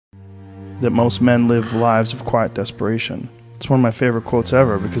that most men live lives of quiet desperation. It's one of my favorite quotes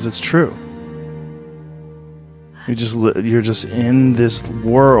ever because it's true. You're just in this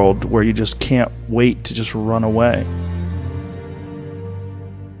world where you just can't wait to just run away.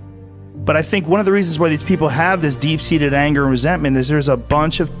 But I think one of the reasons why these people have this deep-seated anger and resentment is there's a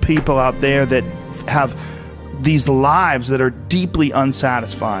bunch of people out there that have these lives that are deeply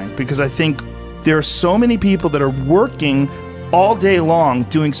unsatisfying, because I think there are so many people that are working all day long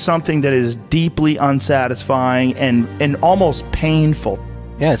doing something that is deeply unsatisfying and almost painful.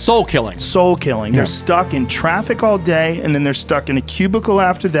 Yeah, soul killing. Soul killing. Yeah. They're stuck in traffic all day, and then they're stuck in a cubicle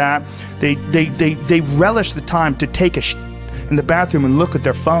after that. They relish the time to take a shit in the bathroom and look at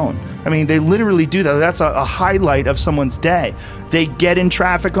their phone. I mean, they literally do that. That's a highlight of someone's day. They get in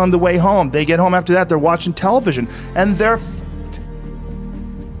traffic on the way home. They get home after that, they're watching television, and they're f***ed.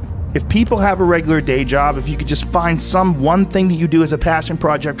 If people have a regular day job, if you could just find one thing that you do as a passion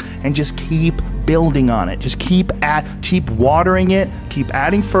project and just keep building on it, just keep watering it, keep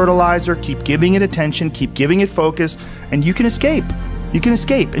adding fertilizer, keep giving it attention, keep giving it focus, and you can escape. You can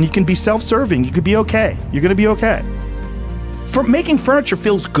escape, and you can be self-serving. You could be okay. You're gonna be okay. Making furniture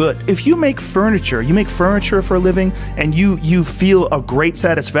feels good. If you make furniture for a living, and you feel a great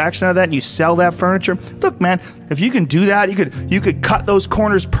satisfaction out of that, and you sell that furniture, look, man, if you can do that, you could cut those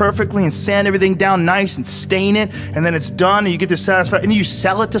corners perfectly and sand everything down nice and stain it, and then it's done, and you get this satisfaction, and you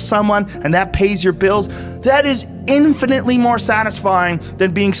sell it to someone, and that pays your bills. That is infinitely more satisfying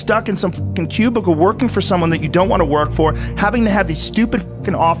than being stuck in some fucking cubicle working for someone that you don't want to work for, having to have these stupid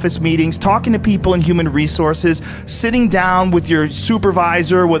fucking office meetings, talking to people in human resources, sitting down with your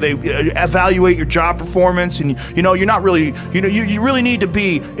supervisor where they evaluate your job performance, and you're not really, you really need to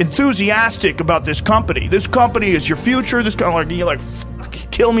be enthusiastic about this company. This company is your future. This kind of you're like, fuck,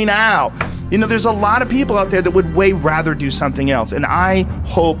 kill me now. There's a lot of people out there that would way rather do something else, and I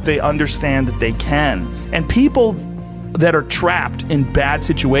hope they understand that they can. And people that are trapped in bad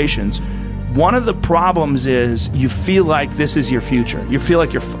situations, one of the problems is you feel like this is your future. You feel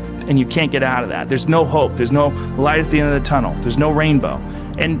like you're fucked and you can't get out of that. There's no hope. There's no light at the end of the tunnel. There's no rainbow.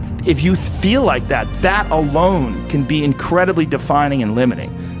 And if you feel like that, that alone can be incredibly defining and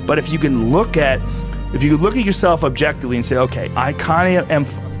limiting. But if you can look at yourself objectively and say, okay, I kind of am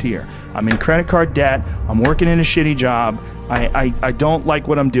fucked here. I'm in credit card debt. I'm working in a shitty job. I don't like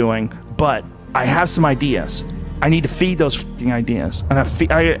what I'm doing, but I have some ideas. I need to feed those fucking ideas. And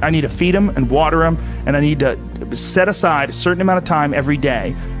I need to feed them and water them, and I need to set aside a certain amount of time every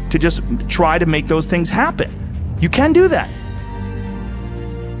day to just try to make those things happen. You can do that.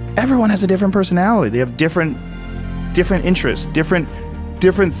 Everyone has a different personality. They have different interests, different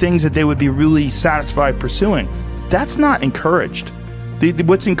things that they would be really satisfied pursuing. That's not encouraged.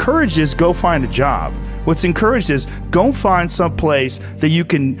 What's encouraged is go find a job. What's encouraged is go find some place that you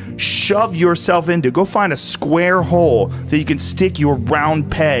can shove yourself into. Go find a square hole that you can stick your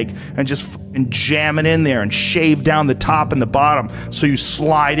round peg and just fucking jam it in there and shave down the top and the bottom so you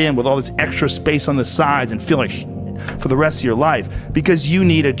slide in with all this extra space on the sides and feel like shit for the rest of your life, because you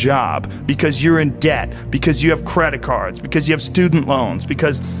need a job, because you're in debt, because you have credit cards, because you have student loans,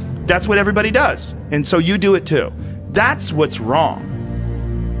 because that's what everybody does. And so you do it too. That's what's wrong.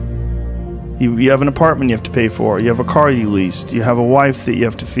 You have an apartment you have to pay for. You have a car you leased. You have a wife that you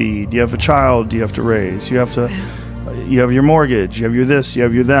have to feed. You have a child you have to raise. You have your mortgage. You have your this. You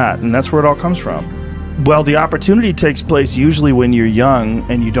have your that. And that's where it all comes from. Well, the opportunity takes place usually when you're young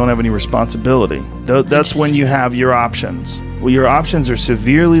and you don't have any responsibility. That's when you have your options. Well, your options are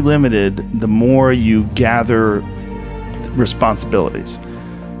severely limited the more you gather responsibilities.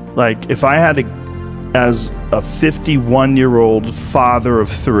 Like if I had to, as a 51-year-old father of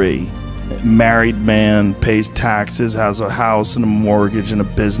 3, married man, pays taxes, has a house and a mortgage and a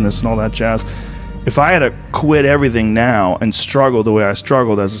business and all that jazz. If I had to quit everything now and struggle the way I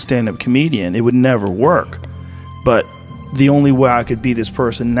struggled as a stand-up comedian, it would never work. But the only way I could be this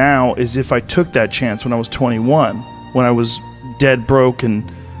person now is if I took that chance when I was 21, when I was dead broke and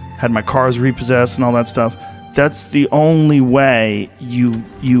had my cars repossessed and all that stuff. That's the only way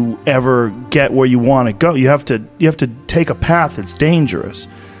you ever get where you want to go. You have to take a path that's dangerous.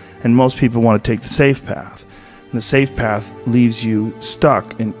 And most people want to take the safe path. And the safe path leaves you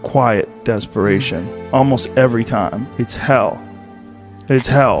stuck in quiet desperation. Almost every time. It's hell. It's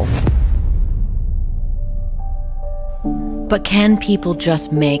hell. But can people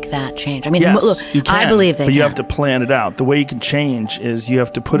just make that change? I mean, yes, look, you can, I believe they but can. you have to plan it out. The way you can change is you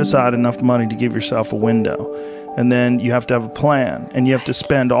have to put aside enough money to give yourself a window. And then you have to have a plan, and you have to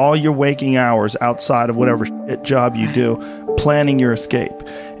spend all your waking hours outside of whatever shit job you do planning your escape.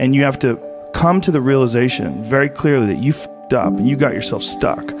 And you have to come to the realization very clearly that you fucked up and you got yourself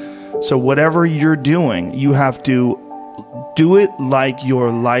stuck. So whatever you're doing, you have to do it like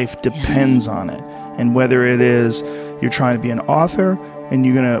your life depends on it. And whether it is you're trying to be an author, and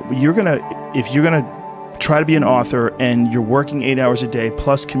if you're gonna try to be an author and you're working 8 hours a day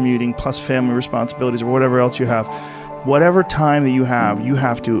plus commuting plus family responsibilities or whatever else you have, whatever time that you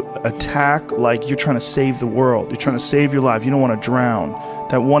have to attack like you're trying to save the world. You're trying to save your life. You don't want to drown.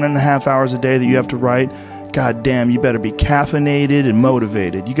 That 1.5 hours a day that you have to write, God damn, you better be caffeinated and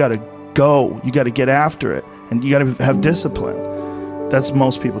motivated. You got to go. You got to get after it. And you got to have discipline.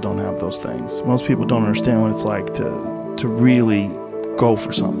 Most people don't have those things. Most people don't understand what it's like to really go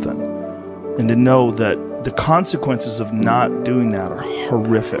for something. And to know that the consequences of not doing that are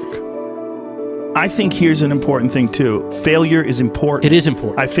horrific. I think here's an important thing too. Failure is important. It is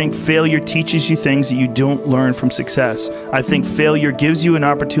important. I think failure teaches you things that you don't learn from success. I think failure gives you an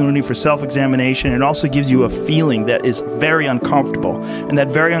opportunity for self-examination. It also gives you a feeling that is very uncomfortable. And that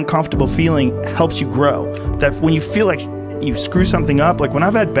very uncomfortable feeling helps you grow. That when you feel like you screw something up, like when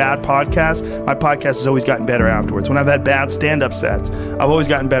I've had bad podcasts, my podcast has always gotten better afterwards. When I've had bad stand-up sets, I've always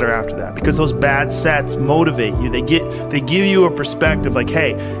gotten better after that, because those bad sets motivate you. They give you a perspective like,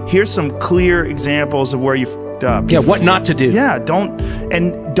 hey, here's some clear examples of where you fucked up. Yeah, what not to do. Yeah,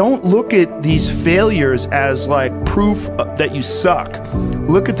 don't look at these failures as like proof that you suck.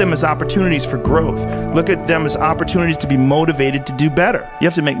 Look at them as opportunities for growth. Look at them as opportunities to be motivated to do better. You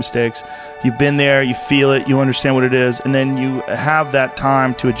have to make mistakes. You've been there, you feel it, you understand what it is, and then you have that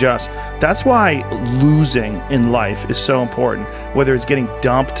time to adjust. That's why losing in life is so important. Whether it's getting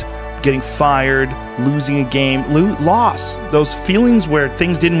dumped, getting fired, losing a game, loss. Those feelings where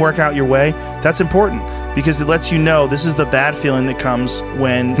things didn't work out your way, that's important, because it lets you know this is the bad feeling that comes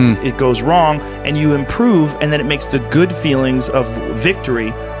when it goes wrong, and you improve, and then it makes the good feelings of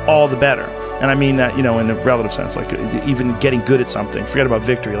victory all the better. And I mean that, in a relative sense, like even getting good at something. Forget about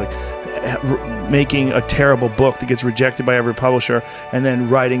victory, like making a terrible book that gets rejected by every publisher, and then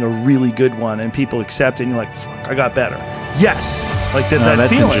writing a really good one and people accept it, and you're like, fuck, I got better. Yes, like that's that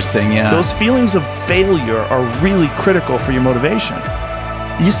feeling. Interesting, yeah. Those feelings of failure are really critical for your motivation.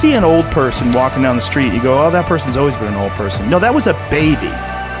 You see an old person walking down the street, you go, oh, that person's always been an old person. No, that was a baby.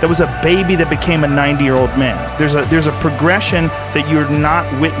 That was a baby that became a 90-year-old man. There's a progression that you're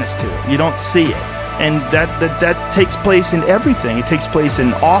not witness to. You don't see it. And that takes place in everything. It takes place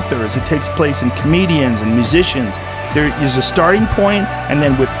in authors. It takes place in comedians and musicians. There is a starting point, and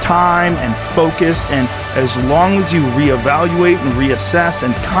then with time and focus, and as long as you reevaluate and reassess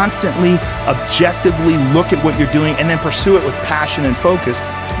and constantly objectively look at what you're doing and then pursue it with passion and focus,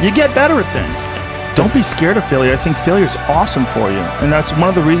 you get better at things. Don't be scared of failure. I think failure is awesome for you. And that's one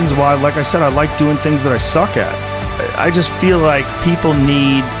of the reasons why, like I said, I like doing things that I suck at. I just feel like people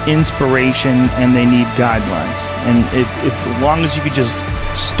need inspiration and they need guidelines. And if as long as you could just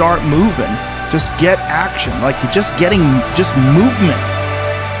start moving, just get action, like just movement.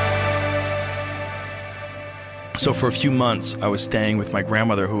 So for a few months, I was staying with my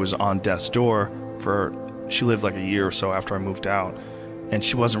grandmother, who was on death's door. She lived like a year or so after I moved out. And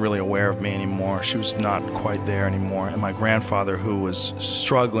she wasn't really aware of me anymore. She was not quite there anymore. And my grandfather, who was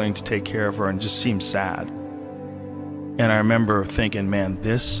struggling to take care of her and just seemed sad. And I remember thinking, man,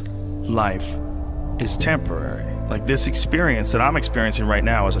 this life is temporary. Like this experience that I'm experiencing right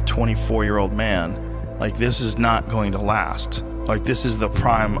now as a 24-year-old man, like this is not going to last. Like this is the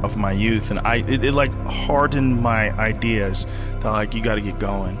prime of my youth. And it like hardened my ideas that like, you got to get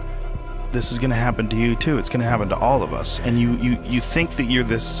going. This is going to happen to you too. It's going to happen to all of us. And you think that you're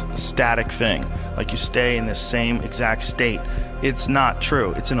this static thing, like you stay in this same exact state. It's not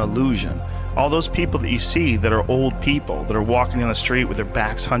true. It's an illusion. All those people that you see that are old people that are walking down the street with their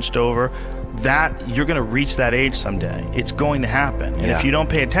backs hunched over, that you're going to reach that age someday. It's going to happen. And if you don't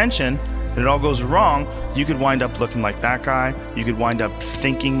pay attention and it all goes wrong, you could wind up looking like that guy. You could wind up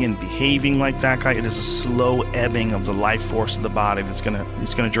thinking and behaving like that guy. It is a slow ebbing of the life force of the body that's going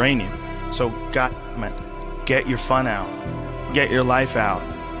to drain you. So goddammit, get your fun out. Get your life out.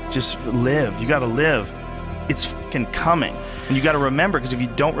 Just live. You got to live. It's fucking coming. And you got to remember, because if you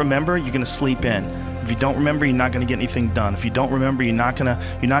don't remember, you're going to sleep in. If you don't remember, you're not going to get anything done. If you don't remember, you're not going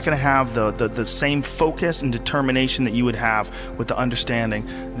to have the same focus and determination that you would have with the understanding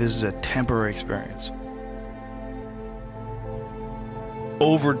this is a temporary experience.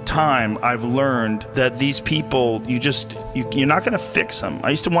 over time, I've learned that these people, you're not going to fix them.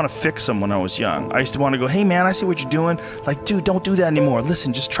 I used to want to fix them when I was young. I used to want to go, hey man, I see what you're doing. Like, dude, don't do that anymore.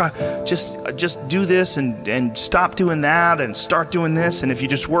 Listen, just do this and stop doing that and start doing this. And if you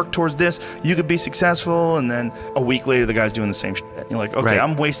just work towards this, you could be successful. And then a week later, the guy's doing the same shit. You're like, okay,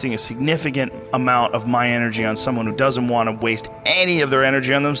 I'm wasting a significant amount of my energy on someone who doesn't want to waste any of their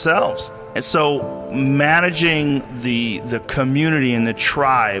energy on themselves. And so managing the community and the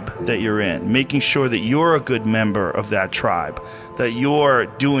tribe that you're in, making sure that you're a good member of that tribe, that you're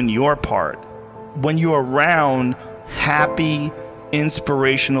doing your part. When you're around happy,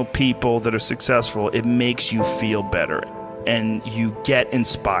 inspirational people that are successful, it makes you feel better and you get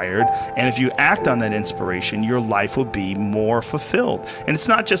inspired. And if you act on that inspiration, your life will be more fulfilled. And it's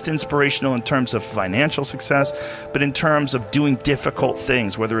not just inspirational in terms of financial success, but in terms of doing difficult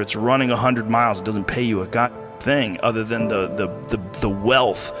things, whether it's running 100 miles, it doesn't pay you a god thing other than the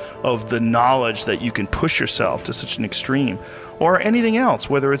wealth of the knowledge that you can push yourself to such an extreme, or anything else,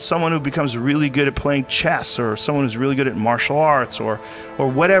 whether it's someone who becomes really good at playing chess or someone who's really good at martial arts or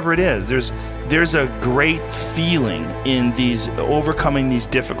whatever it is. There's a great feeling in these overcoming these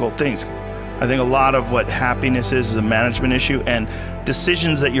difficult things. I think a lot of what happiness is a management issue, and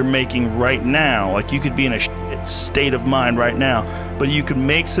decisions that you're making right now, like you could be in a state of mind right now, but you can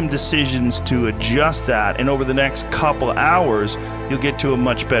make some decisions to adjust that, and over the next couple hours, you'll get to a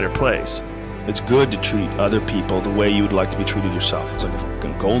much better place. It's good to treat other people the way you would like to be treated yourself. It's like a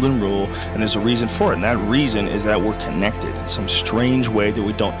fucking golden rule, and there's a reason for it. And that reason is that we're connected in some strange way that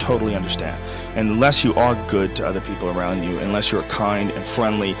we don't totally understand. And unless you are good to other people around you, unless you're kind and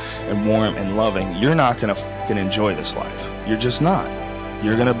friendly and warm and loving, you're not going to fucking enjoy this life. You're just not.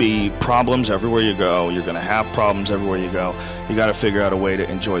 You're going to be problems everywhere you go. You're going to have problems everywhere you go. You got to figure out a way to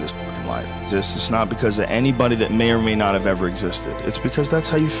enjoy this fucking life. It's not because of anybody that may or may not have ever existed. It's because that's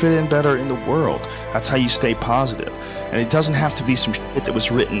how you fit in better in the world. That's how you stay positive. And it doesn't have to be some shit that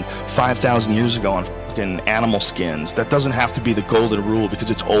was written 5,000 years ago on fucking animal skins. That doesn't have to be the golden rule because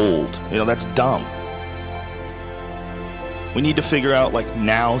it's old. You know, that's dumb. We need to figure out, like,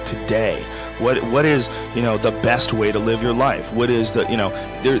 now, today, what is, you know, the best way to live your life? What is the, you know,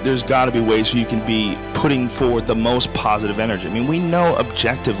 there's got to be ways where you can be putting forward the most positive energy. I mean, we know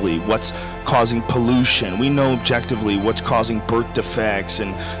objectively what's causing pollution. We know objectively what's causing birth defects,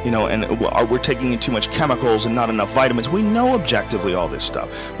 and, you know, and we're taking in too much chemicals and not enough vitamins. We know objectively all this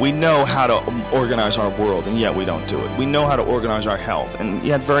stuff. We know how to organize our world, and yet we don't do it. We know how to organize our health, and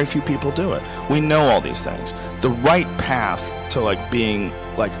yet very few people do it. We know all these things. The right path to, like, being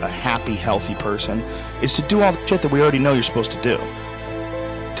like a happy, healthy person is to do all the shit that we already know you're supposed to do.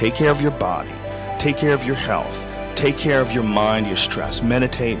 Take care of your body, take care of your health, take care of your mind, your stress,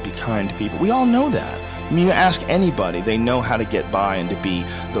 meditate, be kind to people. We all know that. I mean, you ask anybody, they know how to get by and to be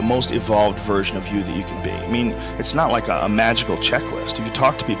the most evolved version of you that you can be. I mean, it's not like a magical checklist. If you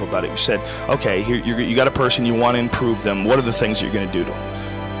talk to people about it, you said, okay, here you got a person, you want to improve them, what are the things you're going to do to them?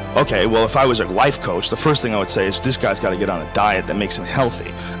 Okay, well, if I was a life coach, the first thing I would say is this guy's got to get on a diet that makes him healthy.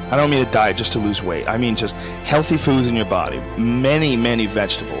 I don't mean a diet just to lose weight. I mean just healthy foods in your body, many, many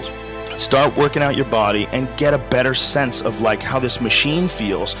vegetables. Start working out your body and get a better sense of, like, how this machine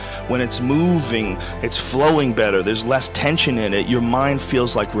feels when it's moving, it's flowing better, there's less tension in it, your mind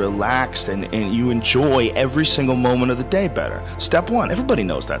feels like relaxed, and you enjoy every single moment of the day better. Step one, everybody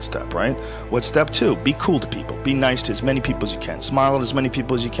knows that step, right? What's step two? Be cool to people. Be nice to as many people as you can. Smile at as many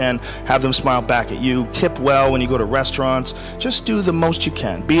people as you can. Have them smile back at you. Tip well when you go to restaurants. Just do the most you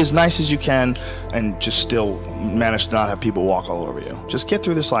can. Be as nice as you can, and just still manage to not have people walk all over you. Just get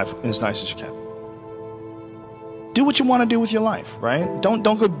through this life as nice as you can. Do what you want to do with your life, right? Don't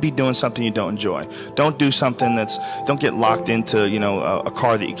go be doing something you don't enjoy. Don't do something don't get locked into, you know, a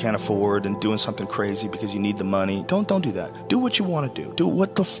car that you can't afford and doing something crazy because you need the money. Don't do that. Do what you want to do. Do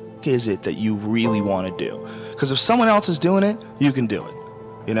what the fuck is it that you really want to do? Because if someone else is doing it, you can do it,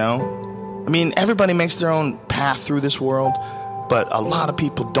 you know? I mean, everybody makes their own path through this world, but a lot of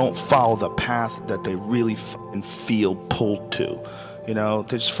people don't follow the path that they really fucking feel pulled to. You know,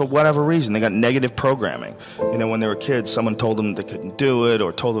 just for whatever reason, they got negative programming. You know, when they were kids, someone told them they couldn't do it,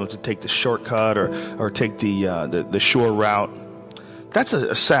 or told them to take the shortcut, or take the shore route. That's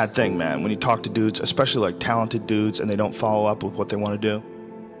a sad thing, man, when you talk to dudes, especially like talented dudes, and they don't follow up with what they want to do.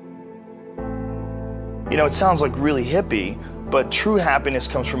 You know, it sounds like really hippie, but true happiness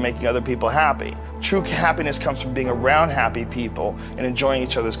comes from making other people happy. True happiness comes from being around happy people and enjoying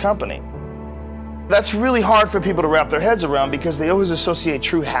each other's company. That's really hard for people to wrap their heads around because they always associate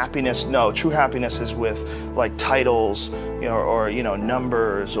true happiness. No, true happiness is with, like, titles, you know, or, you know,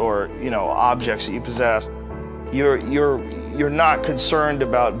 numbers, or, you know, objects that you possess. Your you're not concerned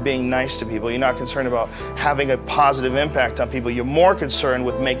about being nice to people. You're not concerned about having a positive impact on people. You're more concerned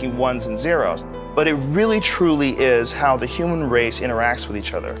with making ones and zeros. But it really truly is how the human race interacts with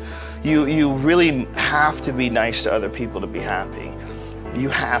each other. You really have to be nice to other people to be happy. You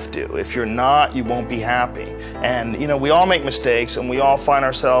have to. If you're not, you won't be happy. And you know, we all make mistakes and we all find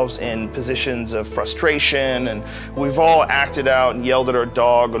ourselves in positions of frustration, and we've all acted out and yelled at our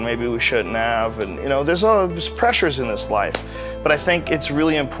dog when maybe we shouldn't have. And you know, there's pressures in this life. But I think it's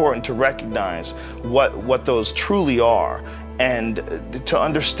really important to recognize what those truly are, and to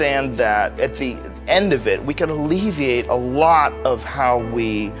understand that at the end of it, we can alleviate a lot of how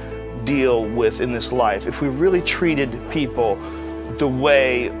we deal with in this life if we really treated people the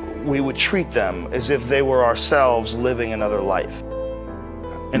way we would treat them as if they were ourselves living another life.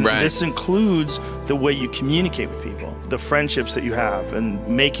 And this includes the way you communicate with people, the friendships that you have, and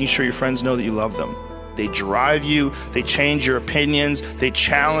making sure your friends know that you love them. They drive you, they change your opinions, they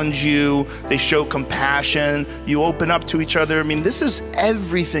challenge you, they show compassion, you open up to each other. I mean, this is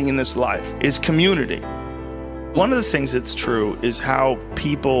everything in this life, is community. One of the things that's true is how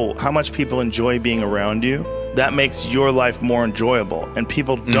much people enjoy being around you. That makes your life more enjoyable, and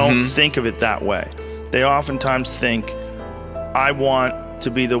people don't think of it that way. They oftentimes think, I want to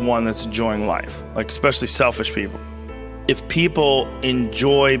be the one that's enjoying life, like especially selfish people. If people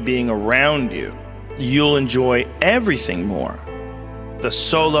enjoy being around you, you'll enjoy everything more. The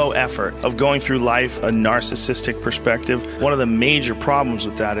solo effort of going through life, a narcissistic perspective, one of the major problems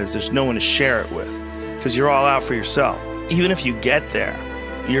with that is there's no one to share it with, because you're all out for yourself. Even if you get there,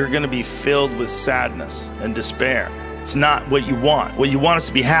 you're going to be filled with sadness and despair. It's not what you want. What you want is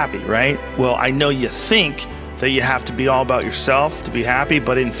to be happy, right? Well, I know you think that you have to be all about yourself to be happy,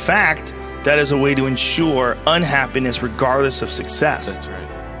 but in fact, that is a way to ensure unhappiness regardless of success. That's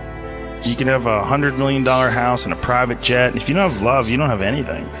right. You can have a $100 million house and a private jet, and if you don't have love, you don't have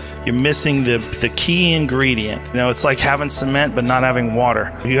anything. You're missing the key ingredient. You know, it's like having cement but not having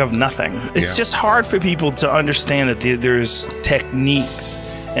water. You have nothing. It's just hard for people to understand that there's techniques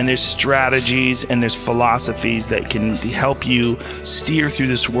and there's strategies and there's philosophies that can help you steer through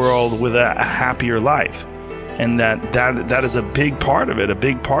this world with a happier life. And that is a big part of it. A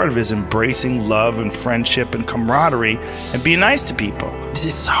big part of it is embracing love and friendship and camaraderie and being nice to people.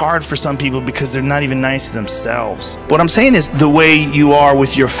 It's hard for some people because they're not even nice to themselves. What I'm saying is the way you are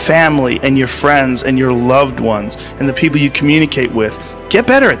with your family and your friends and your loved ones and the people you communicate with, get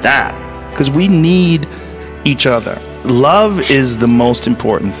better at that, because we need each other. Love is the most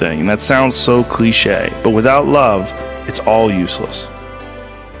important thing, and that sounds so cliche, but without love, it's all useless.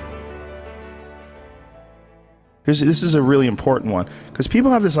 This is a really important one, because people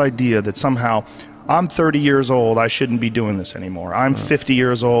have this idea that somehow I'm 30 years old, I shouldn't be doing this anymore. I'm 50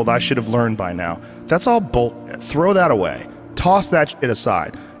 years old, I should have learned by now. That's all bullshit. Throw that away. Toss that shit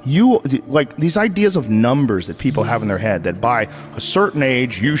aside. Like these ideas of numbers that people have in their head, that by a certain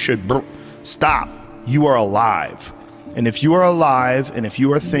age you should stop. You are alive. And if you are alive and if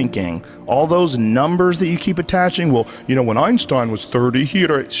you are thinking, all those numbers that you keep attaching, well, you know, when Einstein was 30,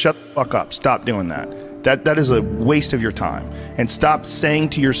 shut the fuck up. Stop doing that. That is a waste of your time. And stop saying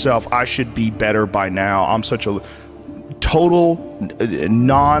to yourself, I should be better by now. I'm such a total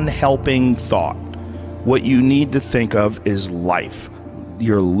non-helping thought. What you need to think of is life.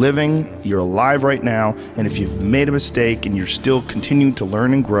 You're living, you're alive right now, and if you've made a mistake and you're still continuing to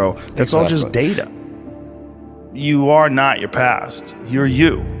learn and grow, that's all just data. You are not your past. You're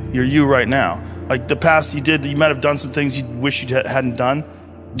you. You're you right now. Like the past you might have done some things you wish you hadn't done.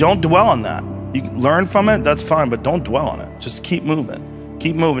 Don't dwell on that. You learn from it, that's fine, but don't dwell on it. Just keep moving.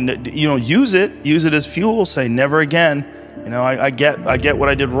 Keep moving. You know, use it as fuel. Say never again. You know, I get what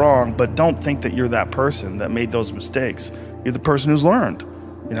I did wrong, but don't think that you're that person that made those mistakes. You're the person who's learned.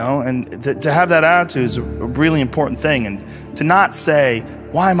 You know, and to have that attitude is a really important thing. And to not say,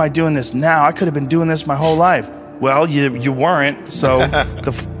 why am I doing this now? I could have been doing this my whole life. Well, you weren't, so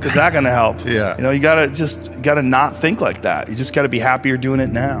is that gonna help? Yeah. You know, you gotta not think like that. You just gotta be happy you're doing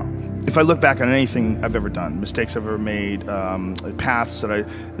it now. If I look back on anything I've ever done, mistakes I've ever made, paths that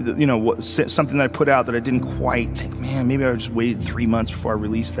something that I put out that I didn't quite think, man, maybe I just waited 3 months before I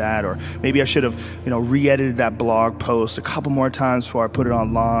released that, or maybe I should have, re-edited that blog post a couple more times before I put it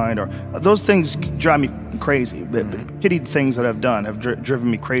online, or those things drive me crazy. The shitty things that I've done have driven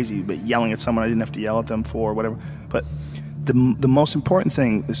me crazy, but yelling at someone I didn't have to yell at them for, whatever. But the most important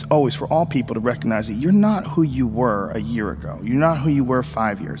thing is always for all people to recognize that you're not who you were a year ago. You're not who you were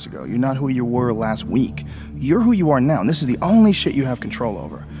 5 years ago. You're not who you were last week. You're who you are now, and this is the only shit you have control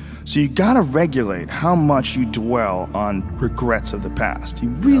over. So you gotta regulate how much you dwell on regrets of the past. You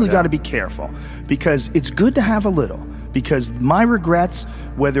really gotta be careful, because it's good to have a little, Because my regrets,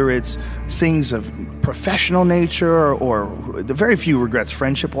 whether it's things of professional nature or the very few regrets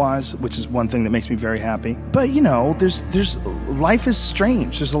friendship-wise, which is one thing that makes me very happy. But you know, there's life is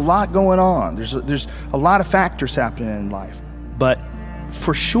strange. There's a lot going on. There's a lot of factors happening in life. But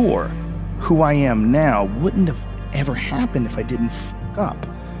for sure, who I am now wouldn't have ever happened if I didn't fuck up.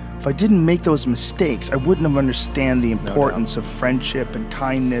 If I didn't make those mistakes, I wouldn't have understand the importance of friendship and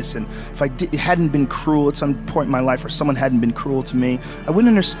kindness. And if I hadn't been cruel at some point in my life, or someone hadn't been cruel to me, I wouldn't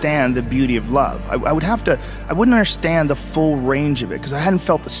understand the beauty of love. I wouldn't understand the full range of it, because I hadn't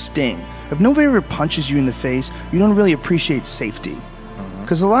felt the sting. If nobody ever punches you in the face, you don't really appreciate safety.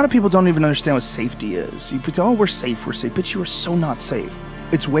 Because a lot of people don't even understand what safety is. You put, oh, we're safe, but you are so not safe.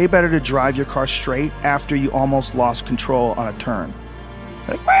 It's way better to drive your car straight after you almost lost control on a turn.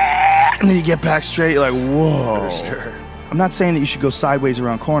 Like, and then you get back straight, you're like, whoa. Sure. I'm not saying that you should go sideways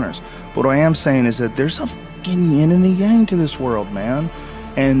around corners, but what I am saying is that there's a fucking yin and a yang to this world, man.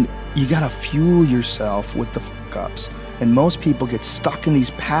 And you gotta fuel yourself with the fuck ups. And most people get stuck in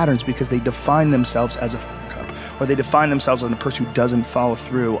these patterns because they define themselves as a fuck up, or they define themselves as a person who doesn't follow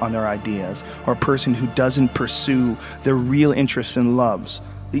through on their ideas, or a person who doesn't pursue their real interests and loves.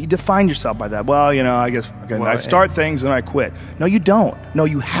 You define yourself by that. Well, you know, I guess I start things and I quit. No, you don't. No,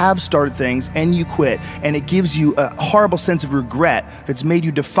 you have started things and you quit. And it gives you a horrible sense of regret that's made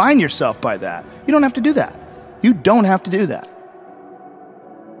you define yourself by that. You don't have to do that. You don't have to do that.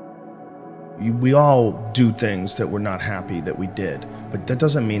 We all do things that we're not happy that we did, but that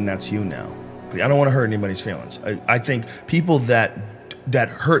doesn't mean that's you now. I don't want to hurt anybody's feelings. I think people that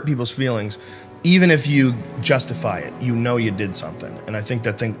hurt people's feelings, even if you justify it, you know you did something. And I think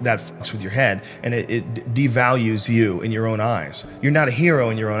that fucks with your head, and it devalues you in your own eyes. You're not a hero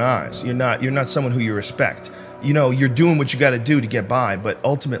in your own eyes. You're not someone who you respect. You know, you're doing what you got to do to get by, but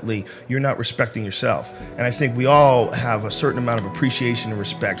ultimately you're not respecting yourself. And I think we all have a certain amount of appreciation and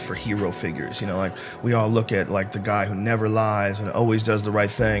respect for hero figures. You know, like we all look at like the guy who never lies and always does the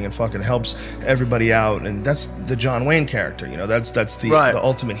right thing and fucking helps everybody out. And that's the John Wayne character. You know, that's the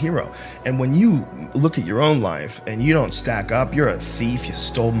ultimate hero. And when you look at your own life and you don't stack up, you're a thief. You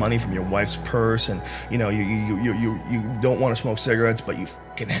stole money from your wife's purse, and you know you don't want to smoke cigarettes, but you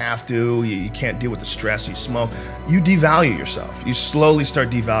fucking have to. You can't deal with the stress. You smoke. You devalue yourself. You slowly start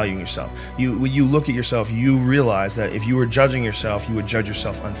devaluing yourself. When you look at yourself, you realize that if you were judging yourself, you would judge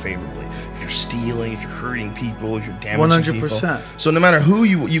yourself unfavorably. If you're stealing, if you're hurting people, if you're damaging 100%. People. So no matter who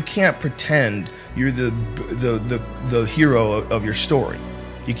you can't pretend you're the hero of your story.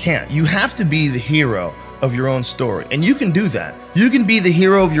 You can't. You have to be the hero of your own story. And you can do that. You can be the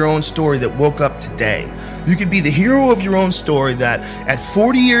hero of your own story that woke up today. You can be the hero of your own story that at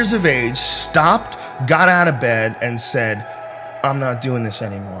 40 years of age stopped, got out of bed and said, I'm not doing this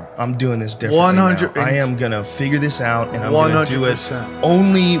anymore. I'm doing this differently 100%. Now. I am going to figure this out, and I'm going to do it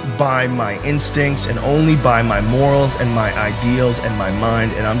only by my instincts and only by my morals and my ideals and my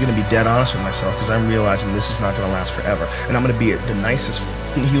mind. And I'm going to be dead honest with myself, because I'm realizing this is not going to last forever. And I'm going to be the nicest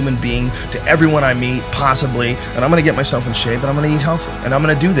fucking human being to everyone I meet, possibly. And I'm going to get myself in shape, and I'm going to eat healthy. And I'm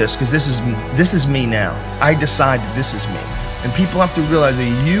going to do this because this is me now. I decide that this is me. And people have to realize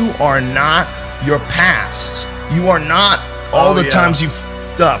that you are not your past. You are not all the times you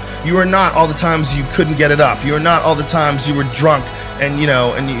f***ed up. You are not all the times you couldn't get it up. You are not all the times you were drunk and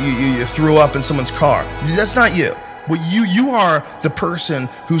you threw up in someone's car. That's not you. Well, you are the person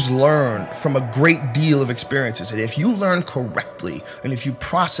who's learned from a great deal of experiences. And if you learn correctly and if you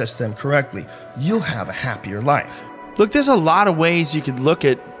process them correctly, you'll have a happier life. Look, there's a lot of ways you could look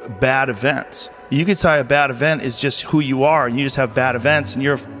at bad events. You could say a bad event is just who you are, and you just have bad events, and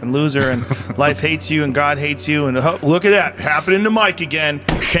you're a fucking loser, and life hates you, and God hates you, and oh, look at that, happening to Mike again.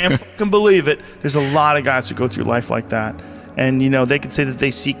 Can't fucking believe it. There's a lot of guys who go through life like that. And, you know, they could say that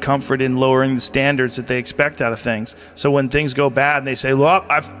they seek comfort in lowering the standards that they expect out of things. So when things go bad and they say, look,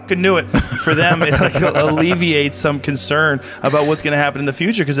 I fucking knew it. For them, it like alleviates some concern about what's going to happen in the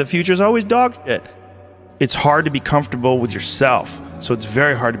future, because the future is always dog shit. It's hard to be comfortable with yourself. So it's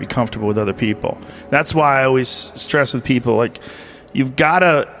very hard to be comfortable with other people. That's why I always stress with people, like, you've got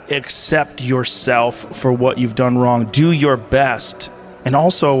to accept yourself for what you've done wrong. Do your best. And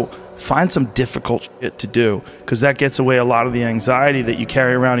also find some difficult shit to do, because that gets away a lot of the anxiety that you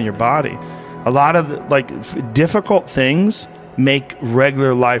carry around in your body. A lot of difficult things make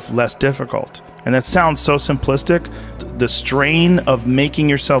regular life less difficult. And that sounds so simplistic. The strain of making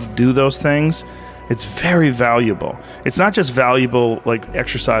yourself do those things It's very valuable. It's not just valuable like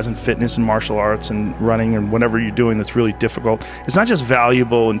exercise and fitness and martial arts and running and whatever you're doing that's really difficult. It's not just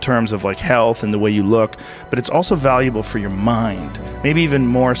valuable in terms of like health and the way you look, but it's also valuable for your mind, maybe even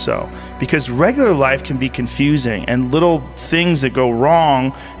more so. Because regular life can be confusing, and little things that go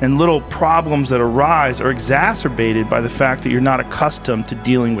wrong and little problems that arise are exacerbated by the fact that you're not accustomed to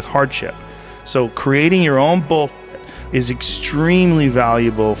dealing with hardship. So creating your own bullshit is extremely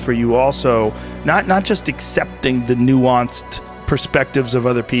valuable for you also, not just accepting the nuanced perspectives of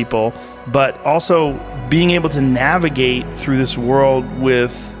other people, but also being able to navigate through this world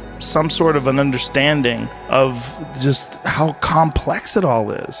with some sort of an understanding of just how complex it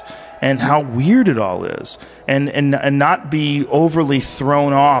all is and how weird it all is, and not be overly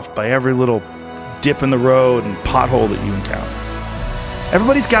thrown off by every little dip in the road and pothole that you encounter.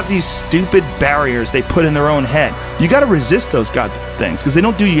 Everybody's got these stupid barriers they put in their own head. You got to resist those goddamn things because they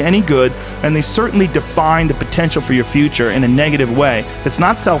don't do you any good, and they certainly define the potential for your future in a negative way that's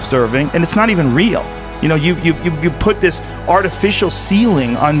not self-serving and it's not even real. You know, you put this artificial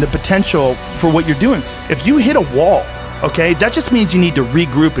ceiling on the potential for what you're doing. If you hit a wall, okay, that just means you need to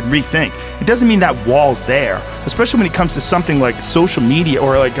regroup and rethink. It doesn't mean that wall's there, especially when it comes to something like social media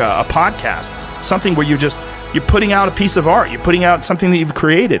or like a podcast, something where you're putting out a piece of art, you're putting out something that you've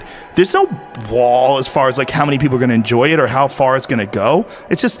created. There's no wall as far as like how many people are going to enjoy it or how far it's going to go.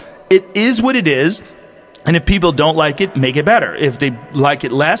 It's just, it is what it is. And if people don't like it, make it better. If they like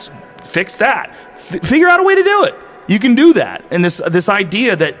it less, fix that. Figure out a way to do it. You can do that. And this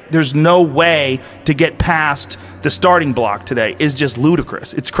idea that there's no way to get past the starting block today is just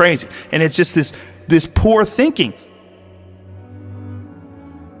ludicrous. It's crazy. And it's just this poor thinking.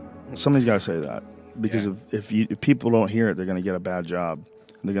 Somebody's got to say that. Because if people don't hear it, they're going to get a bad job.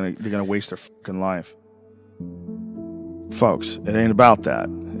 They're going to waste their fucking life. Folks, it ain't about that.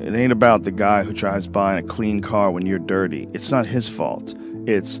 It ain't about the guy who tries buying a clean car when you're dirty. It's not his fault.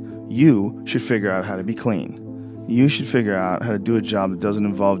 It's you should figure out how to be clean. You should figure out how to do a job that doesn't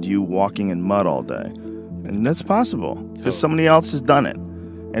involve you walking in mud all day. And that's possible because somebody else has done it.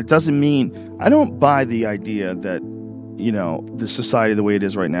 And it doesn't mean, I don't buy the idea that, you know, the society the way it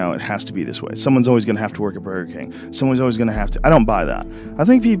is right now, it has to be this way. Someone's always going to have to work at Burger King. Someone's always going to have to. I don't buy that. I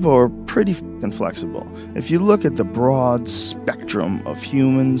think people are pretty fucking flexible. If you look at the broad spectrum of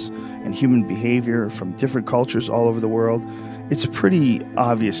humans and human behavior from different cultures all over the world, it's pretty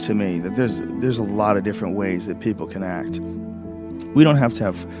obvious to me that there's a lot of different ways that people can act. We don't have to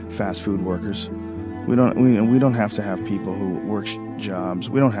have fast food workers. We don't have to have people who work jobs.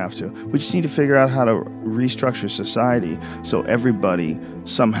 We don't have to. We just need to figure out how to restructure society so everybody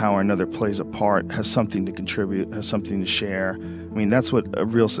somehow or another plays a part, has something to contribute, has something to share. I mean, that's what a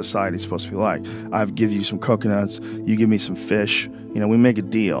real society is supposed to be like. I give you some coconuts, you give me some fish. You know, we make a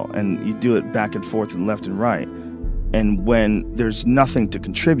deal, and you do it back and forth and left and right. And when there's nothing to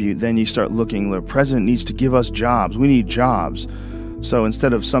contribute, then you start looking, the president needs to give us jobs. We need jobs. So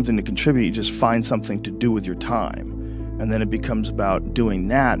instead of something to contribute, you just find something to do with your time. And then it becomes about doing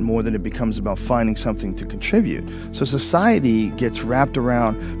that more than it becomes about finding something to contribute. So society gets wrapped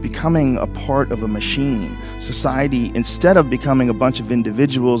around becoming a part of a machine. Society, instead of becoming a bunch of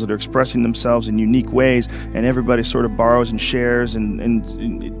individuals that are expressing themselves in unique ways, and everybody sort of borrows and shares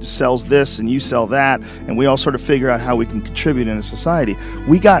and sells this and you sell that, and we all sort of figure out how we can contribute in a society,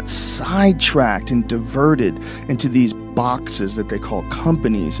 we got sidetracked and diverted into these boxes that they call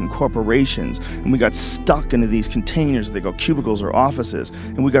companies and corporations, and we got stuck into these containers that they call cubicles or offices,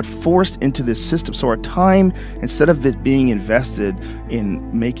 and we got forced into this system. So our time, instead of it being invested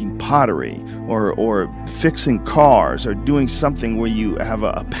in making pottery or fixing cars or doing something where you have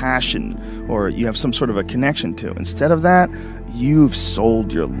a passion or you have some sort of a connection to, instead of that, you've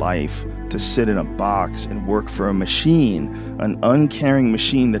sold your life to sit in a box and work for a machine, an uncaring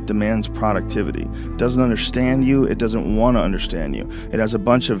machine that demands productivity. It doesn't understand you. It doesn't want to understand you. It has a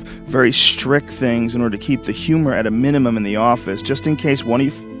bunch of very strict things in order to keep the humor at a minimum in the office, just in case one of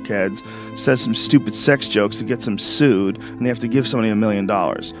you kids says some stupid sex jokes that gets them sued and they have to give somebody $1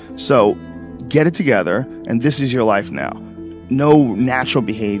 million. So get it together, and this is your life now. No natural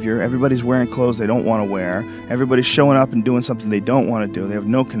behavior. Everybody's wearing clothes they don't want to wear. Everybody's showing up and doing something they don't want to do. They have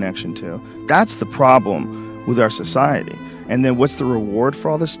no connection to. That's the problem with our society. And then what's the reward for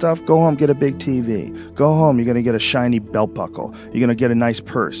all this stuff? Go home, get a big TV. Go home, you're going to get a shiny belt buckle. You're going to get a nice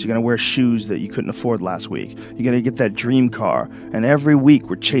purse. You're going to wear shoes that you couldn't afford last week. You're going to get that dream car. And every week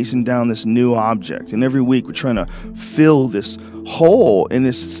we're chasing down this new object. And every week we're trying to fill this hole in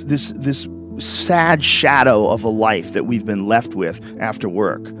this sad shadow of a life that we've been left with after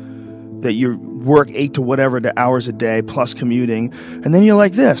work. That you work 8 to whatever the hours a day plus commuting, and then you're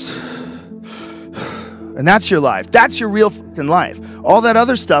like this. And that's your life. That's your real fucking life. All that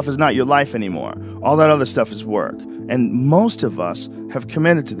other stuff is not your life anymore. All that other stuff is work. And most of us have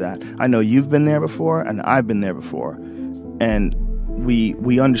committed to that. I know you've been there before, and I've been there before. And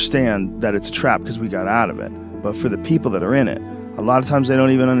we understand that it's a trap because we got out of it. But for the people that are in it, a lot of times they don't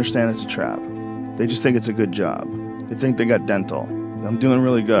even understand it's a trap. They just think it's a good job. They think they got dental. I'm doing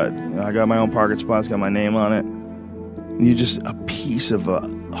really good. You know, I got my own parking spots, got my name on it. And you're just a piece of a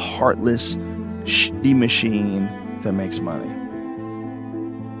heartless, shitty machine that makes money.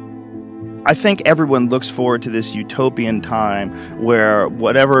 I think everyone looks forward to this utopian time where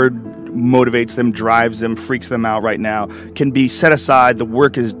whatever motivates them, drives them, freaks them out right now can be set aside, the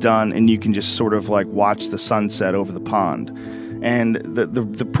work is done, and you can just sort of like watch the sunset over the pond. And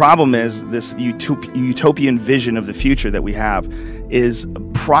the problem is this utopian vision of the future that we have is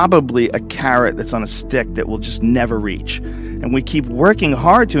probably a carrot that's on a stick that we'll just never reach. And we keep working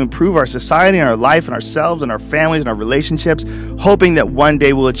hard to improve our society and our life and ourselves and our families and our relationships, hoping that one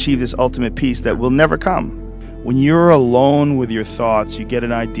day we'll achieve this ultimate peace that will never come. When you're alone with your thoughts, you get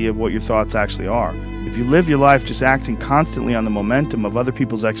an idea of what your thoughts actually are. If you live your life just acting constantly on the momentum of other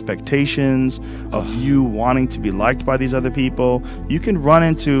people's expectations, of you wanting to be liked by these other people, you can run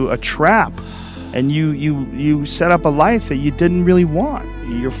into a trap, and you set up a life that you didn't really want.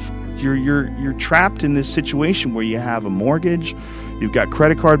 You're trapped in this situation where you have a mortgage, you've got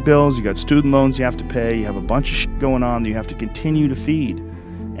credit card bills, you've got student loans you have to pay, you have a bunch of shit going on that you have to continue to feed.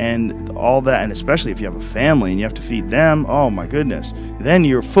 And all that, and especially if you have a family and you have to feed them, oh my goodness, then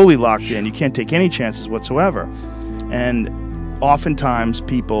you're fully locked in. You can't take any chances whatsoever. And oftentimes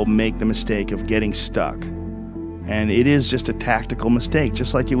people make the mistake of getting stuck. And it is just a tactical mistake,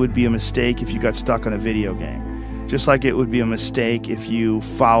 just like it would be a mistake if you got stuck on a video game. Just like it would be a mistake if you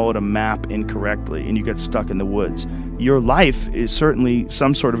followed a map incorrectly and you got stuck in the woods. Your life is certainly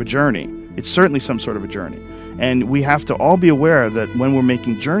some sort of a journey. It's certainly some sort of a journey. And we have to all be aware that when we're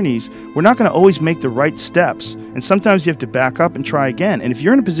making journeys, we're not going to always make the right steps. And sometimes you have to back up and try again. And if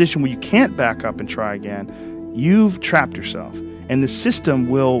you're in a position where you can't back up and try again, you've trapped yourself. And the system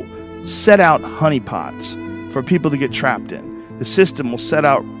will set out honeypots for people to get trapped in. The system will set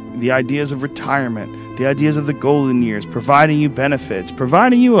out the ideas of retirement, the ideas of the golden years, providing you benefits,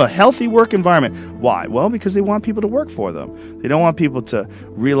 providing you a healthy work environment. Why? Well, because they want people to work for them. They don't want people to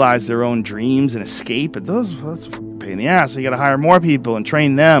realize their own dreams and escape. And that's a pain in the ass. So you got to hire more people and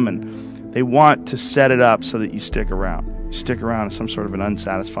train them. And they want to set it up so that you stick around. You stick around in some sort of an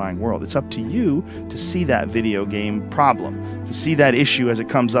unsatisfying world. It's up to you to see that video game problem, to see that issue as it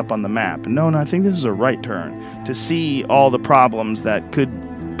comes up on the map. And no, I think this is a right turn. To see all the problems that could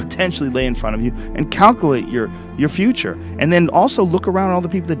potentially lay in front of you and calculate your future. And then also look around all the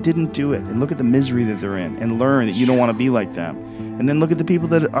people that didn't do it and look at the misery that they're in and learn that you don't want to be like them. And then look at the people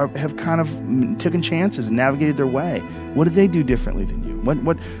that have kind of taken chances and navigated their way. What did they do differently than you?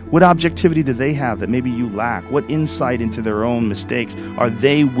 What objectivity do they have that maybe you lack? What insight into their own mistakes are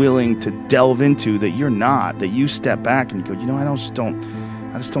they willing to delve into that you're not, that you step back and you go, you know, I just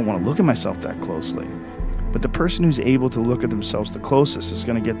don't want to look at myself that closely. But the person who's able to look at themselves the closest is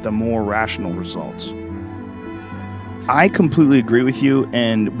going to get the more rational results. I completely agree with you,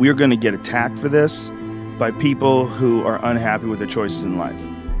 and we're going to get attacked for this by people who are unhappy with their choices in life.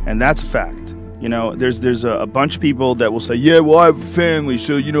 And that's a fact. You know, there's a bunch of people that will say, yeah, well, I have a family,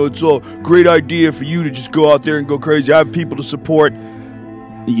 so, you know, it's a great idea for you to just go out there and go crazy. I have people to support.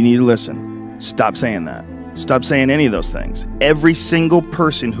 You need to listen. Stop saying that. Stop saying any of those things. Every single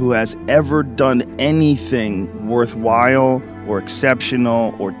person who has ever done anything worthwhile or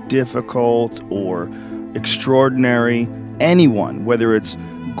exceptional or difficult or extraordinary, anyone, whether it's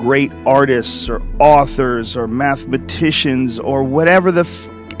great artists or authors or mathematicians or whatever the f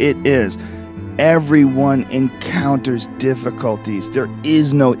it is, everyone encounters difficulties. There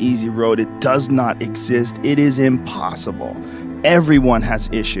is no easy road. It does not exist. It is impossible. Everyone has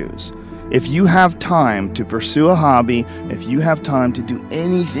issues. If you have time to pursue a hobby, if you have time to do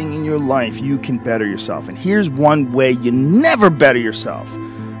anything in your life, you can better yourself. And here's one way you never better yourself.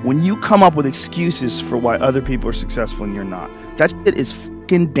 When you come up with excuses for why other people are successful and you're not. That shit is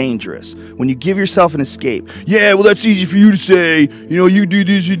fucking dangerous. When you give yourself an escape. Yeah, well, that's easy for you to say. You know, you do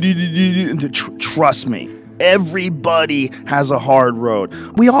this, you do. Trust me. Everybody has a hard road.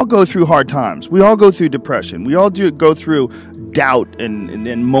 We all go through hard times. We all go through depression. We all go through doubt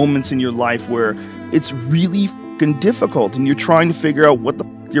and moments in your life where it's really fucking difficult and you're trying to figure out what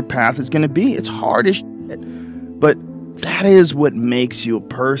your path is going to be. It's hard as shit. But that is what makes you a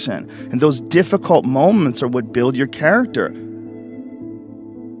person. And those difficult moments are what build your character.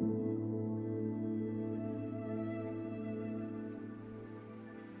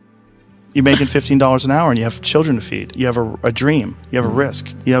 You're making $15 an hour and you have children to feed. You have a dream. You have a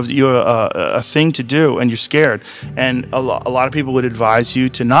risk. You have a thing to do and you're scared. And a lot of people would advise you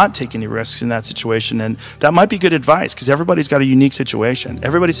to not take any risks in that situation. And that might be good advice because everybody's got a unique situation.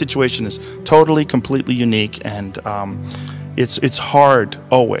 Everybody's situation is totally, completely unique. And it's hard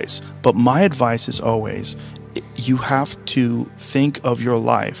always. But my advice is always, you have to think of your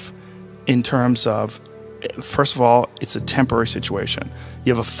life in terms of, first of all, it's a temporary situation.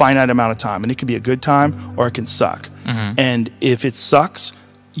 You have a finite amount of time, and it can be a good time or it can suck. And if it sucks,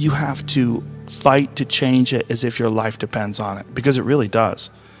 you have to fight to change it as if your life depends on it, because it really does.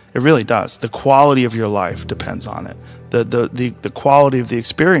 It really does. The quality of your life depends on it. The quality of the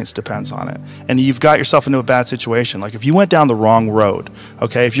experience depends on it. And you've got yourself into a bad situation. Like if you went down the wrong road,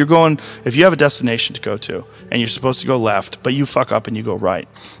 okay, if you have a destination to go to and you're supposed to go left, but you fuck up and you go right.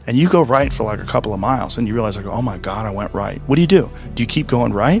 And you go right for like a couple of miles and you realize like, oh my God, I went right. What do? Do you keep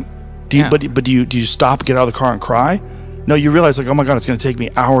going right? Do you stop, get out of the car and cry? No, you realize like, oh my God, it's going to take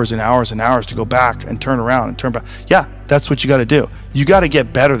me hours and hours and hours to go back and turn around and turn back. Yeah, that's what you got to do. You got to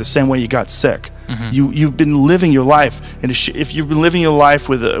get better the same way you got sick. You've been living your life, and if you've been living your life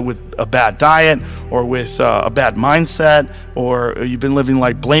with a bad diet or with a bad mindset, or you've been living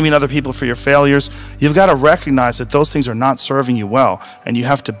like blaming other people for your failures, you've got to recognize that those things are not serving you well, and you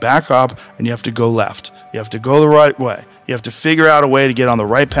have to back up and you have to go left. You have to go the right way. You have to figure out a way to get on the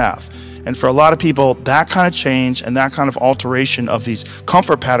right path. And for a lot of people, that kind of change and that kind of alteration of these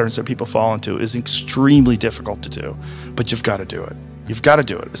comfort patterns that people fall into is extremely difficult to do. But you've got to do it. You've got to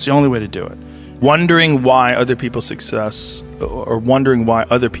do it. It's the only way to do it. Wondering why other people's success, or wondering why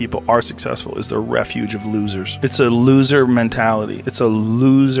other people are successful, is the refuge of losers. It's a loser mentality. It's a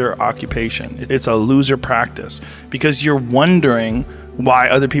loser occupation. It's a loser practice, because you're wondering why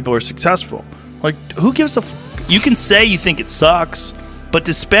other people are successful. Like, who gives a f? You can say you think it sucks, but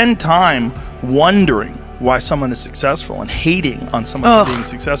to spend time wondering why someone is successful and hating on someone for being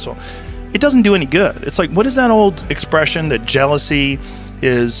successful, it doesn't do any good. It's like, what is that old expression that jealousy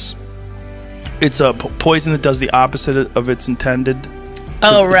is... It's a poison that does the opposite of its intended.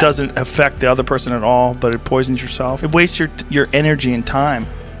 Oh, right. It doesn't affect the other person at all, but it poisons yourself. It wastes your energy and time.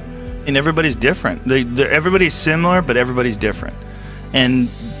 And everybody's different. Everybody's similar, but everybody's different. And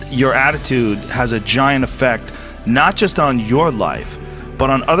your attitude has a giant effect, not just on your life, but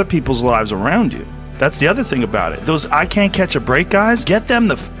on other people's lives around you. That's the other thing about it. Those I can't catch a break guys, get them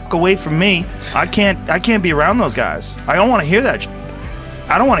the fuck away from me. I can't be around those guys. I don't want to hear that shit.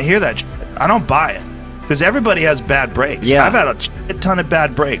 I don't want to hear that shit. I don't buy it, because everybody has bad breaks. Yeah. I've had a shit ton of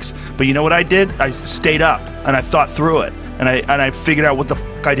bad breaks, but you know what I did? I stayed up and I thought through it, and I figured out what the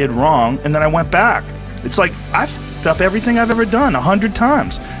fuck I did wrong, and then I went back. It's like I fucked up everything I've ever done 100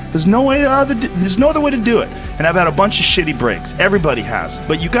 times. There's no other way to do it. And I've had a bunch of shitty breaks. Everybody has.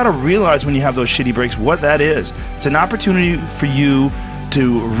 But you got to realize when you have those shitty breaks what that is. It's an opportunity for you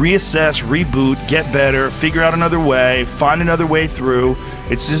to reassess, reboot, get better, figure out another way, find another way through.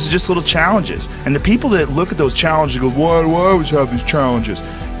 It's just little challenges. And the people that look at those challenges and go, why do I always have these challenges?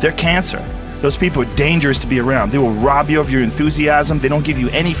 They're cancer. Those people are dangerous to be around. They will rob you of your enthusiasm. They don't give you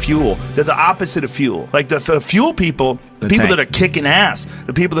any fuel. They're the opposite of fuel. Like the fuel people, the people that are kicking ass,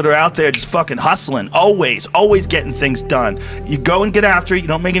 the people that are out there just fucking hustling, always getting things done. You go and get after it. You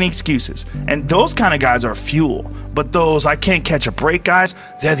don't make any excuses. And those kind of guys are fuel. But those I can't catch a break guys,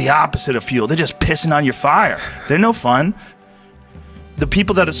 they're the opposite of fuel. They're just pissing on your fire. They're no fun. The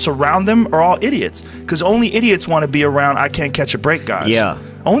people that surround them are all idiots, because only idiots want to be around I can't catch a break guys. Yeah.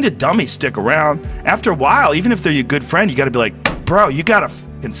 Only the dummies stick around. After a while, even if they're your good friend, you got to be like, bro, you got to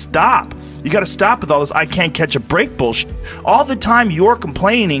fucking stop. You got to stop with all this I can't catch a break bullshit. All the time you're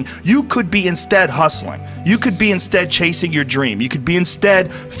complaining, you could be instead hustling. You could be instead chasing your dream. You could be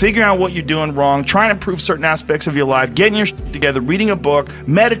instead figuring out what you're doing wrong, trying to improve certain aspects of your life, getting your shit together, reading a book,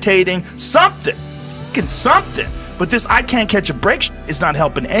 meditating, something. Fucking something. But this I can't catch a break shit is not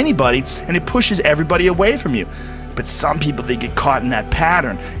helping anybody, and it pushes everybody away from you. But some people, they get caught in that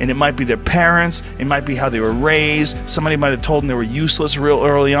pattern, and it might be their parents, it might be how they were raised, somebody might have told them they were useless real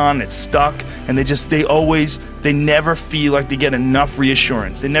early on, and it's stuck, and they never feel like they get enough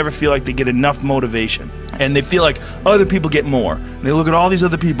reassurance, they never feel like they get enough motivation, and they feel like other people get more, and they look at all these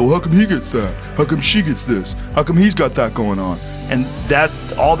other people, how come he gets that, how come she gets this, how come he's got that going on, and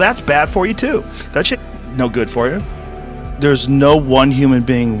all that's bad for you too. That shit no good for you. There's no one human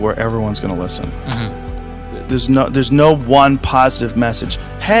being where everyone's gonna listen. There's no one positive message.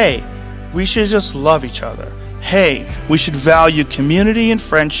 Hey, we should just love each other. hey, we should value community and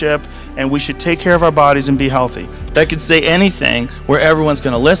friendship, and we should take care of our bodies and be healthy. That could say anything where everyone's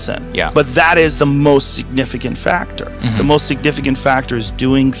going to listen. Yeah. But that is the most significant factor. The most significant factor is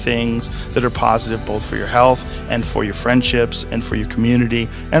doing things that are positive both for your health and for your friendships and for your community,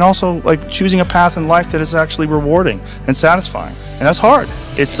 and also like choosing a path in life that is actually rewarding and satisfying. And that's hard.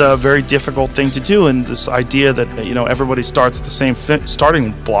 It's a very difficult thing to do, and this idea that, you know, everybody starts at the same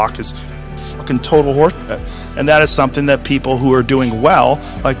starting block is fucking total horseshit. And that is something that people who are doing well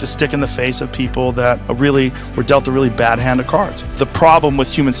like to stick in the face of people that really were dealt a really bad hand of cards. The problem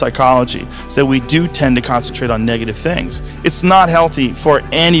with human psychology is that we do tend to concentrate on negative things. It's not healthy for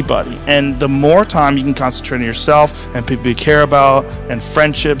anybody. And the more time you can concentrate on yourself and people you care about, and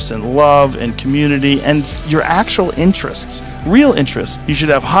friendships and love and community and your actual interests, real interests. You should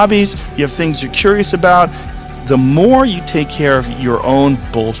have hobbies, you have things you're curious about. The more you take care of your own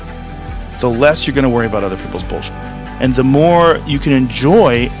bullshit, the less you're going to worry about other people's bullshit. And the more you can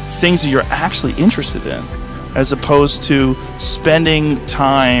enjoy things that you're actually interested in, as opposed to spending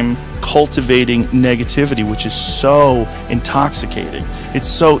time cultivating negativity, which is so intoxicating. It's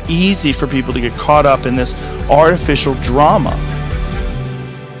so easy for people to get caught up in this artificial drama.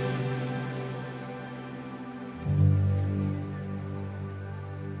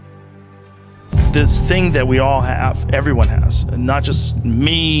 This thing that we all have, everyone has, and not just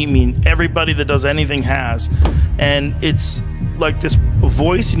me, I mean everybody that does anything has, and it's like this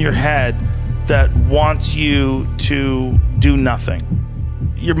voice in your head that wants you to do nothing.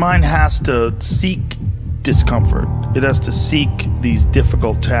 Your mind has to seek discomfort. It has to seek these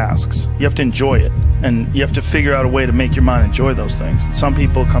difficult tasks. You have to enjoy it, and you have to figure out a way to make your mind enjoy those things. Some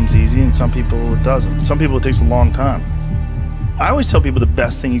people it comes easy, and some people it doesn't. Some people it takes a long time. I always tell people the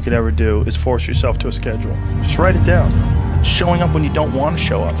best thing you could ever do is force yourself to a schedule. Just write it down. Showing up when you don't want to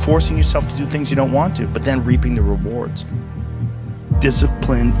show up. Forcing yourself to do things you don't want to, but then reaping the rewards.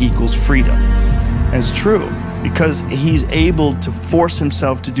 Discipline equals freedom. And it's true, because he's able to force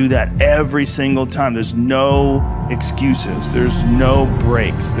himself to do that every single time. There's no excuses. There's no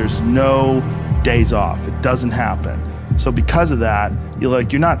breaks. There's no days off. It doesn't happen. So because of that,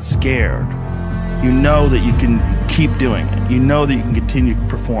 you're not scared. You know that you can keep doing it. You know that you can continue to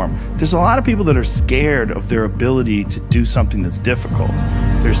perform. There's a lot of people that are scared of their ability to do something that's difficult.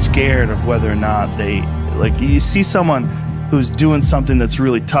 They're scared of whether or not they, like, you see someone who's doing something that's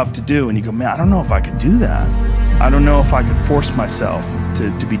really tough to do and you go, man, I don't know if I could do that. I don't know if I could force myself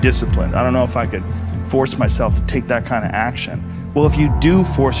to be disciplined. I don't know if I could force myself to take that kind of action. Well, if you do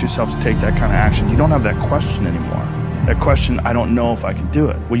force yourself to take that kind of action, you don't have that question anymore. That question, I don't know if I can do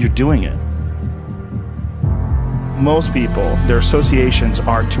it. Well, you're doing it. Most people, their associations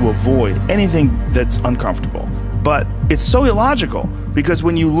are to avoid anything that's uncomfortable. But it's so illogical, because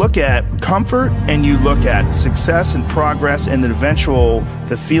when you look at comfort and you look at success and progress and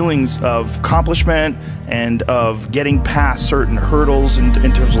the feelings of accomplishment and of getting past certain hurdles in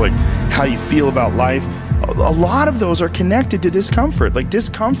terms of like how you feel about life, a lot of those are connected to discomfort. Like,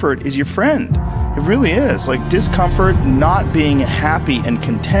 discomfort is your friend. It really is. Like, discomfort, not being happy and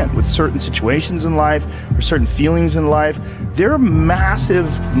content with certain situations in life or certain feelings in life, they're massive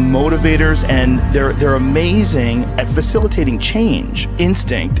motivators, and they're amazing at facilitating change.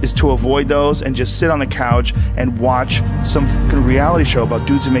 Instinct is to avoid those and just sit on the couch and watch some fucking reality show about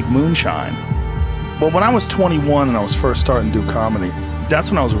dudes who make moonshine. Well, when I was 21 and I was first starting to do comedy, that's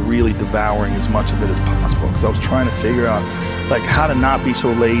when I was really devouring as much of it as possible, because I was trying to figure out like how to not be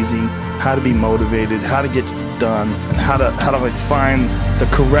so lazy, how to be motivated, how to get done, and how to like find the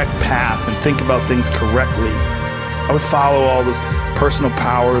correct path and think about things correctly. I would follow all this personal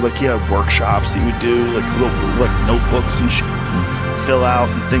power, like workshops that you would do, like little notebooks and shit, fill out,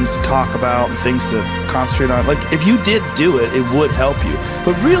 and things to talk about and things to concentrate on. Like, if you did do it, it would help you.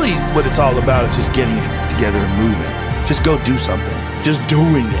 But really what it's all about is just getting together and moving. Just go do something. Just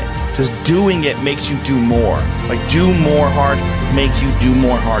doing it. Just doing it makes you do more. Like, do more hard makes you do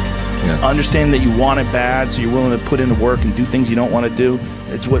more hard. Yeah. Understand that you want it bad, so you're willing to put in the work and do things you don't want to do.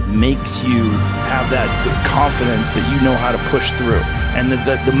 It's what makes you have that confidence that you know how to push through, and the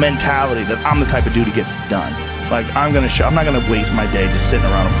mentality that I'm the type of dude who gets done. Like, I'm not gonna waste my day just sitting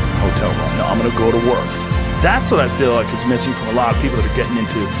around a hotel room. No, I'm gonna go to work. That's what I feel like is missing from a lot of people that are getting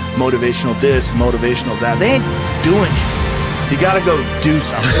into motivational this, motivational that. They ain't doing shit. You gotta go do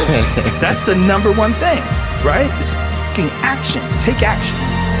something. That's the number one thing, right? It's fucking action. Take action.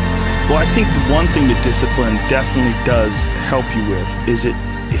 Well, I think the one thing that discipline definitely does help you with is it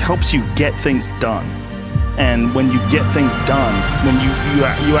helps you get things done. And when you get things done, when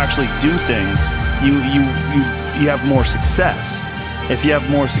you actually do things, you have more success. if you have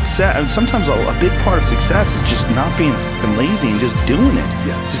more success, and sometimes a big part of success is just not being fucking lazy and just doing it.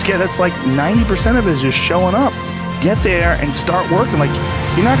 Yeah. That's like 90% of it is just showing up. Get there and start working. Like,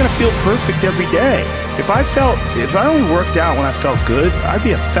 you're not gonna feel perfect every day. If I only worked out when I felt good, I'd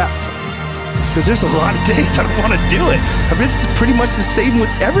be a fat because there's a lot of days I don't want to do it. I mean, it's pretty much the same with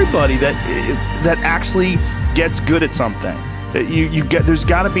everybody that actually gets good at something. There's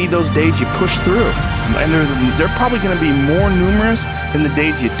got to be those days you push through, and they're probably going to be more numerous than the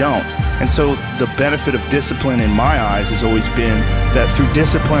days you don't. And so the benefit of discipline in my eyes has always been that through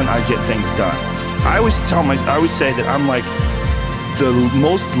discipline I get things done. I always say that I'm like the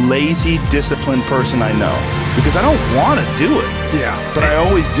most lazy, disciplined person I know, because I don't want to do it. Yeah. But I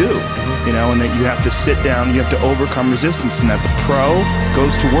always do. You know, and that you have to sit down, you have to overcome resistance, and that the pro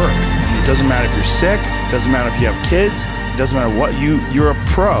goes to work. And it doesn't matter if you're sick, it doesn't matter if you have kids, it doesn't matter what, you're a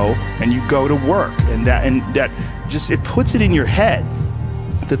pro and you go to work. And that just, it puts it in your head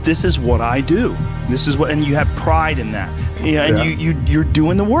that this is what I do. This is what, and you have pride in that. And you're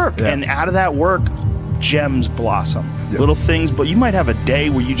doing the work. Yeah. And out of that work, gems blossom. Yep. Little things, but you might have a day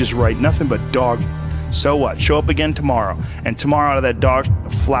where you just write nothing but dog. So what? Show up again tomorrow, and tomorrow out of that dog, a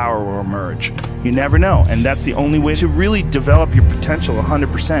flower will emerge. You never know, and that's the only way to really develop your potential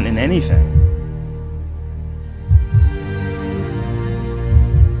 100% in anything.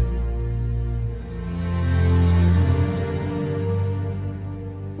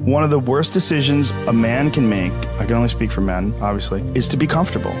 One of the worst decisions a man can make, I can only speak for men, obviously, is to be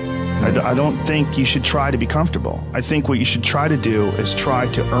comfortable. I don't think you should try to be comfortable. I think what you should try to do is try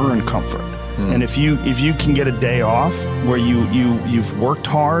to earn comfort. And if you can get a day off where you've worked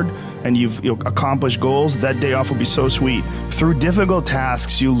hard and you've accomplished goals, that day off will be so sweet. Through difficult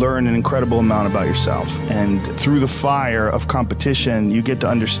tasks, you learn an incredible amount about yourself. And through the fire of competition, you get to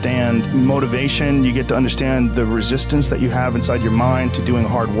understand motivation, you get to understand the resistance that you have inside your mind to doing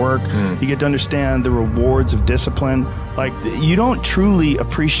hard work. You get to understand the rewards of discipline. Like, you don't truly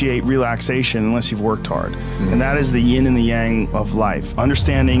appreciate relaxation unless you've worked hard. And that is the yin and the yang of life.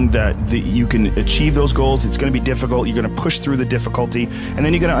 Understanding that you can achieve those goals, it's going to be difficult, you're going to push through the difficulty, and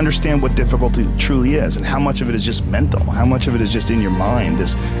then you're going to understand what difficulty truly is, and how much of it is just mental, how much of it is just in your mind,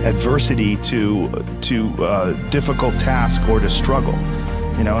 this adversity to difficult task or to struggle.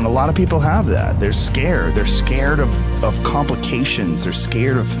 You know, and a lot of people have that. They're scared of complications, they're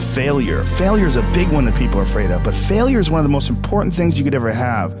scared of failure. Failure is a big one that people are afraid of, but failure is one of the most important things you could ever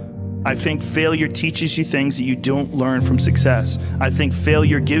have. I think failure teaches you things that you don't learn from success. I think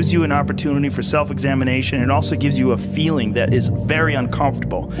failure gives you an opportunity for self-examination, and also gives you a feeling that is very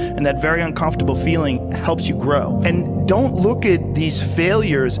uncomfortable. And that very uncomfortable feeling helps you grow. And don't look at these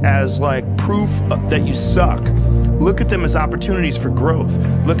failures as like proof that you suck. Look at them as opportunities for growth.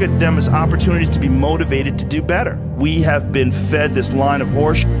 Look at them as opportunities to be motivated to do better. We have been fed this line of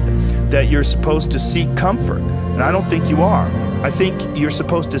horseshit that you're supposed to seek comfort, and I don't think you are. I think you're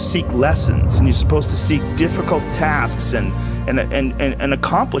supposed to seek lessons, and you're supposed to seek difficult tasks and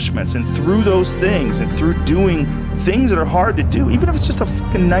accomplishments, and through those things and through doing things that are hard to do, even if it's just a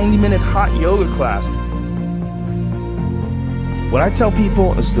fucking 90-minute hot yoga class. What I tell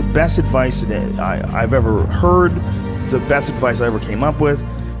people is the best advice that I've ever heard, the best advice I ever came up with,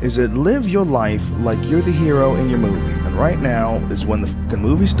 is that live your life like you're the hero in your movie. And right now is when the fucking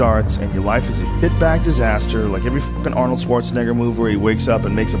movie starts and your life is a shitbag disaster, like every fucking Arnold Schwarzenegger movie where he wakes up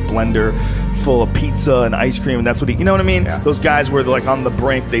and makes a blender full of pizza and ice cream, and that's what he, you know what I mean? Yeah. Those guys where they're like on the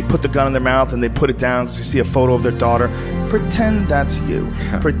brink, they put the gun in their mouth and they put it down because they see a photo of their daughter. Pretend that's you.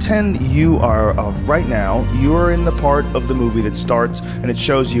 Pretend you are, right now, you're in the part of the movie that starts and it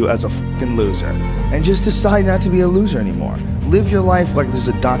shows you as a fucking loser. And just decide not to be a loser anymore. Live your life like there's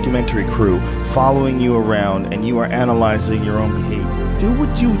a documentary crew following you around and you are analyzing your own behavior. Do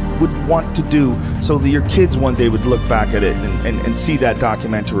what you would want to do so that your kids one day would look back at it and see that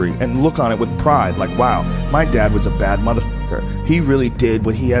documentary and look on it with pride. Like, wow, my dad was a bad motherfucker. He really did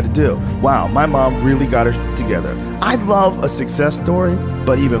what he had to do. Wow, my mom really got her shit together. I love a success story,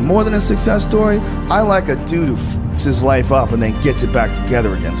 but even more than a success story, I like a dude who fucks his life up and then gets it back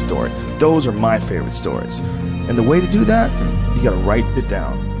together again story. Those are my favorite stories. And the way to do that, you gotta write it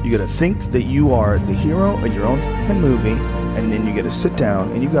down. You gotta think that you are the hero in your own fucking movie, and then you gotta sit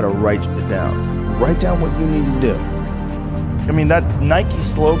down and you gotta write it down. Write down what you need to do. I mean, that Nike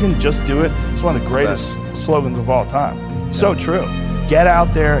slogan, "Just do it," is one of the greatest slogans of all time. It's so true. Get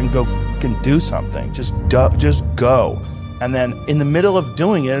out there and go fucking do something. Just go. And then in the middle of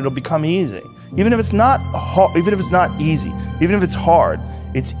doing it, it'll become easy. Even if it's not hard, even if it's not easy, even if it's hard,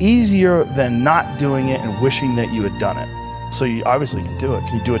 it's easier than not doing it and wishing that you had done it. So you obviously can do it.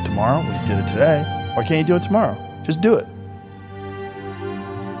 Can you do it tomorrow? Well, you did it today. Or can you do it tomorrow? Just do it.